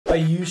Are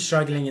you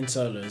struggling in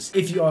solos?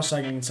 If you are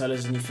struggling in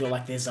solos and you feel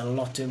like there's a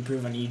lot to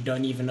improve and you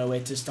don't even know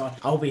where to start,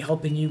 I'll be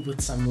helping you with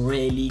some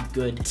really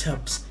good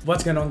tips.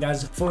 What's going on,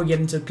 guys? Before we get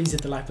into it, please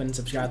hit the like button,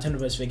 subscribe, turn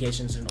on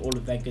notifications and all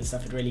of that good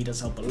stuff. It really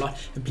does help a lot.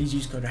 And please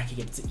use code Rakic.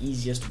 It's the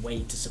easiest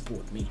way to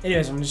support me.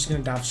 Anyways, I'm just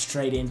going to dive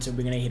straight into,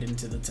 we're going to hit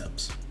into the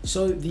tips.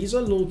 So these are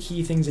little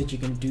key things that you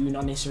can do,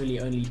 not necessarily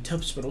only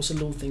tips, but also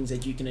little things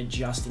that you can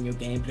adjust in your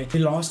gameplay. The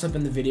last tip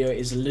in the video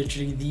is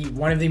literally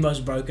one of the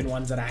most broken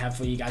ones that I have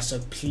for you guys. So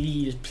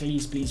please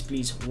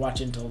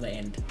watch until the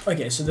end.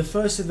 Okay, so the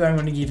first tip that I'm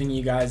going to be giving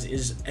you guys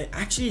is, it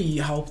actually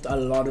helped a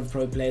lot of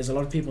pro players. A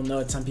lot of people know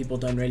it, some people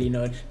don't really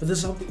know it, but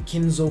this helped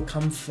Kinzel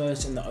come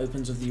first in the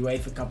opens of the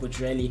UEFA Cup, which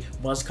really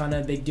was kind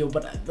of a big deal,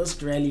 but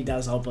this really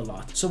does help a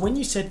lot. So when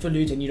you set for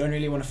loot and you don't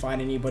really want to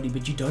fight anybody,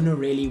 but you don't know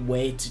really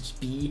where to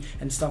be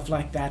and stuff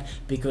like that,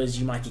 because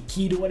you might get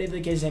keyed or whatever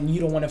the case, and you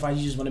don't want to fight,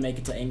 you just want to make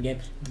it to end game,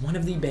 one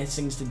of the best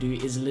things to do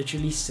is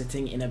literally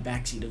sitting in a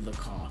backseat of the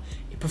car,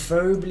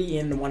 preferably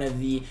in one of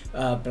the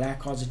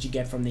black cars that you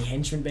get from the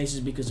henchman bases,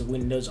 because the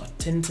windows are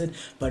tinted.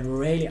 But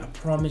really, I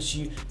promise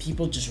you,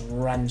 people just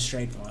run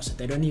straight past it.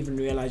 They don't even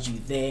realize you're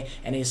there,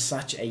 and it's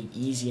such a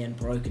easy and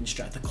broken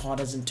strat. The car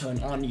doesn't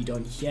turn on, you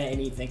don't hear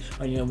anything,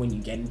 only when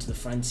you get into the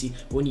front seat.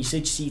 But when you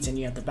switch seats and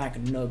you're at the back,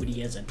 nobody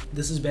hears it.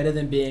 This is better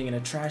than being in a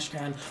trash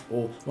can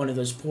or one of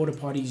those porta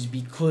potties,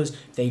 because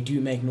they do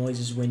make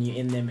noises when you're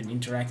in them and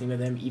interacting with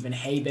them, even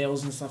hay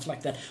bales and stuff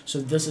like that. So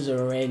this is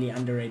a really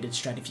underrated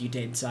strat if you're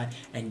dead side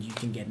and you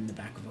can get in the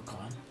back of a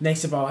car.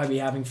 Next up, I'll be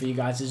having for you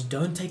guys is,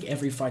 don't take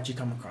every fight you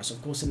come across.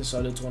 Of course, in a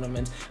solo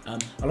tournament, a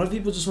lot of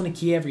people just want to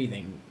key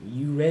everything.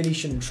 You really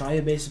shouldn't. Try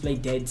your best to play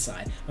dead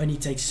side. Only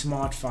take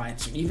smart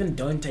fights. Even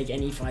don't take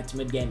any fights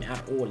mid game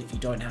at all if you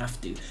don't have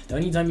to. The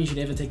only time you should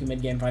ever take a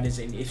mid game fight is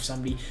if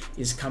somebody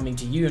is coming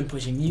to you and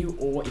pushing you,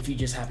 or if you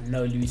just have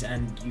no loot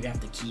and you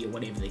have the key or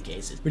whatever the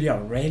case is. But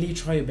yeah, really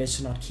try your best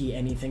to not key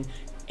anything.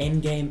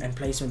 End game and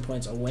placement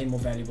points are way more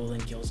valuable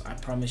than kills. I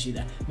promise you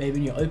that. Maybe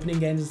in your opening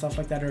games and stuff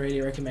like that, I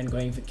really recommend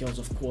going for kills,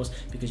 of course,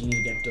 because you need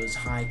to get those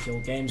high kill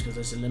games, because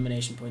those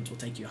elimination points will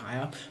take you high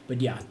up.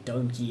 But yeah,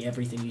 don't key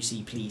everything you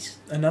see, please.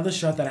 Another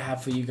shot that I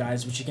have for you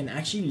guys, which you can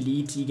actually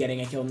lead to you getting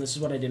a kill, and this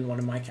is what I did in one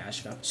of my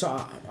cash cups. So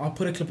I'll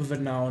put a clip of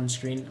it now on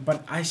screen.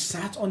 But I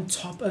sat on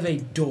top of a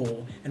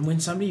door, and when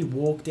somebody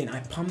walked in, I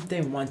pumped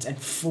them once and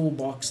full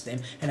boxed them,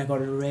 and I got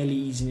a really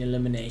easy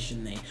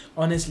elimination there.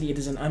 Honestly, it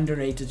is an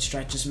underrated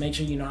strat. Just make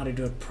sure you know how to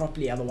do it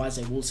properly, otherwise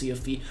they will see your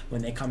feet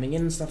when they're coming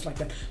in and stuff like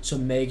that. So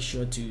make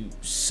sure to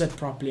sit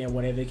properly and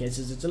whatever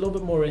cases. It's a little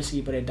bit more risky,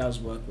 but it does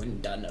work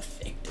when done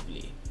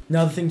effectively.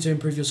 Another thing to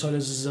improve your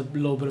solos is a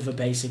little bit of a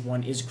basic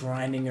one, is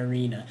grinding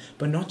arena.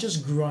 But not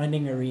just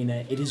grinding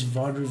arena, it is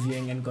VOD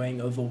reviewing and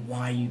going over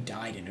why you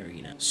died in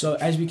arena. So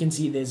as we can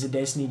see, there's a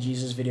Destiny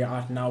Jesus video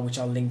out now, which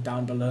I'll link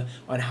down below,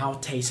 on how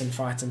Tayson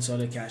fights in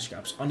solo cash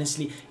cups.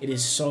 Honestly, it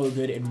is so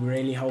good. It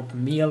really helped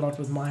me a lot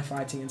with my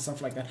fighting and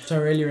stuff like that. So I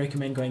really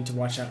recommend going to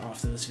watch that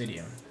after this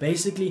video.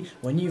 Basically,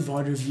 when you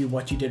VOD review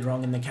what you did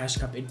wrong in the cash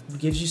cup, it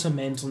gives you some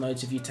mental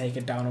notes if you take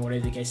it down or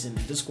whatever the case is, in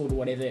the Discord or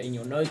whatever, in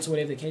your notes or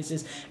whatever the case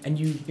is, and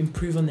you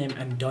improve on them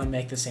and don't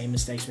make the same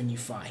mistakes when you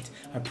fight.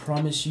 I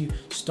promise you,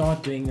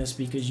 start doing this,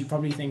 because you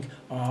probably think,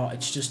 oh,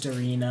 it's just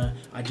arena,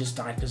 I just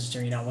died because it's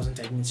arena, I wasn't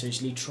taking it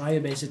seriously. Try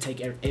your best to take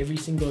every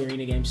single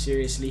arena game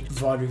seriously,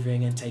 VOD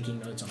reviewing and taking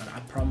notes on it. I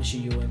promise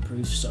you, you'll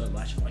improve so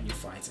much when you're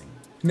fighting.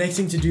 Next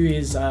thing to do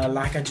is,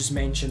 like I just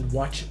mentioned,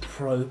 watch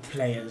pro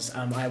players.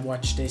 I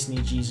watched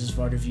Destiny Jesus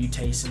VOD review,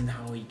 Tayson,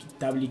 how he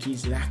W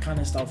keys, that kind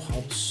of stuff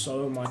helps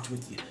so much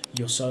with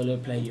your solo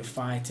play, your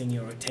fighting,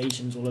 your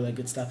rotations, all of that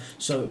good stuff.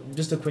 So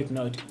just a quick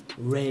note,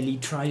 really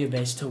try your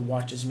best to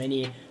watch as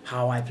many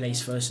how I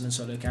place first in a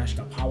solo cash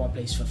cup, how I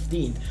place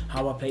 15th,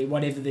 how I play,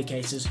 whatever the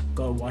case is,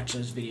 go watch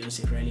those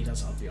videos. It really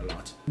does help you a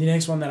lot. The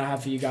next one that I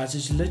have for you guys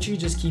is literally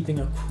just keeping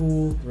a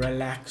cool,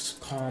 relaxed,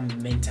 calm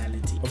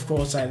mentality. Of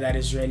course, that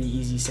is really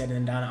easy said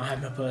and done.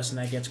 I'm a person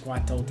that gets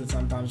quite tilted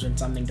sometimes when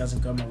something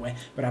doesn't go my way,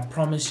 but I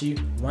promise you,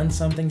 once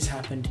something's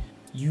happened,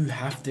 you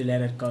have to let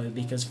it go.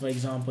 Because for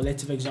example,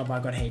 let's say for example I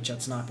got headshot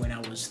snipe when I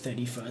was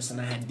 31st and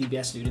I had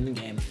DBS loot in the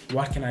game.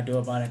 What can I do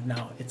about it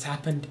now? It's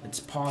happened, it's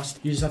past.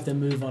 You just have to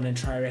move on and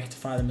try to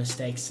rectify the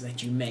mistakes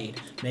that you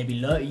made. Maybe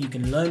you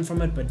can learn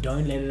from it, but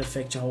don't let it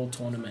affect your whole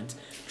tournament.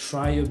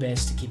 Try your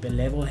best to keep a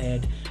level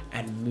head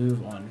and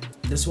move on.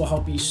 This will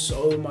help you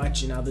so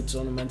much in other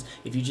tournaments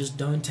if you just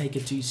don't take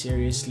it too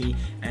seriously.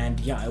 And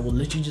yeah, it will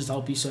literally just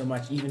help you so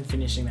much, even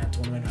finishing that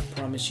tournament. I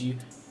promise you,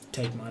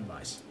 take my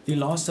advice. The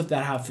last tip that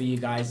I have for you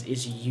guys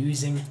is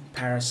using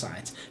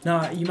parasites.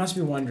 Now, you must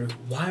be wondering,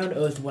 why on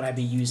earth would I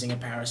be using a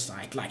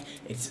parasite? Like,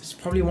 it's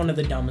probably one of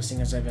the dumbest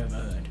things I've ever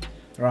heard.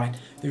 Right,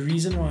 the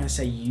reason why I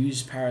say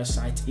use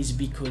parasites is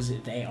because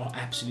they are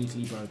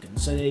absolutely broken.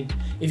 So if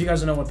you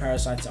guys don't know what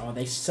parasites are,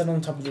 they sit on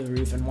top of the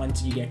roof, and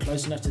once you get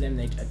close enough to them,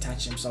 they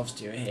attach themselves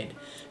to your head.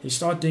 They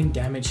start doing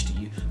damage to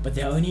you, but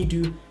they only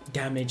do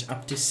damage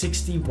up to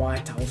 60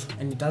 white health,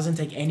 and it doesn't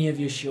take any of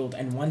your shield,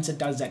 and once it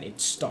does that,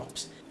 it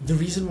stops. The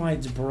reason why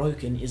it's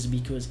broken is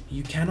because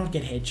you cannot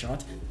get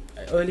headshot.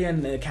 earlier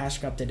in the cash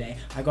cup today,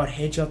 I got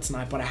headshot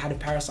snipe, but I had a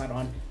parasite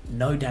on,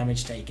 no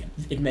damage taken.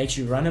 It makes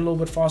you run a little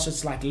bit faster.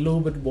 It's like a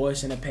little bit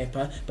worse than a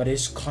pepper, but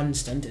it's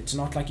constant. It's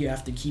not like you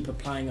have to keep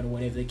applying it or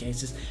whatever the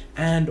case is.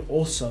 And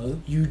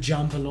also you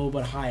jump a little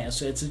bit higher,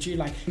 so it's literally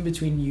like in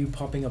between you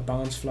popping a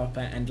bounce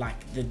flopper and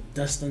like the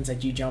distance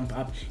that you jump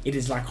up, it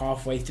is like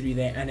halfway through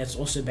there. And it's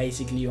also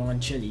basically you're on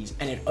chilies,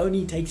 and it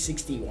only takes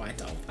 60 white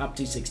health, up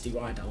to 60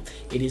 white health.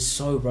 It is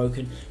so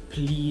broken.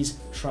 Please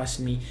trust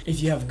me.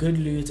 If you have good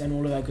loot and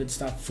all of that good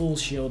stuff, full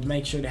shield,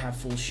 make sure to have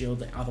full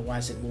shield,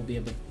 otherwise it will be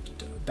a bit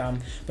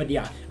dumb. But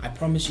yeah, I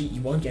promise you, you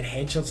won't get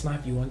headshot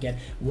snipe, you won't get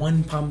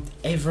one pumped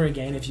ever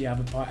again if you have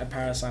a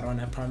parasite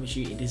on. I promise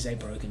you, it is a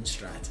broken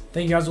strat.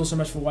 Thank you guys all so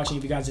much for watching.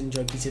 If you guys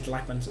enjoyed, please hit the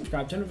like button,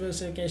 subscribe, turn on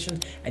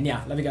notifications, and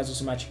yeah, love you guys all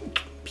so much.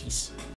 Peace.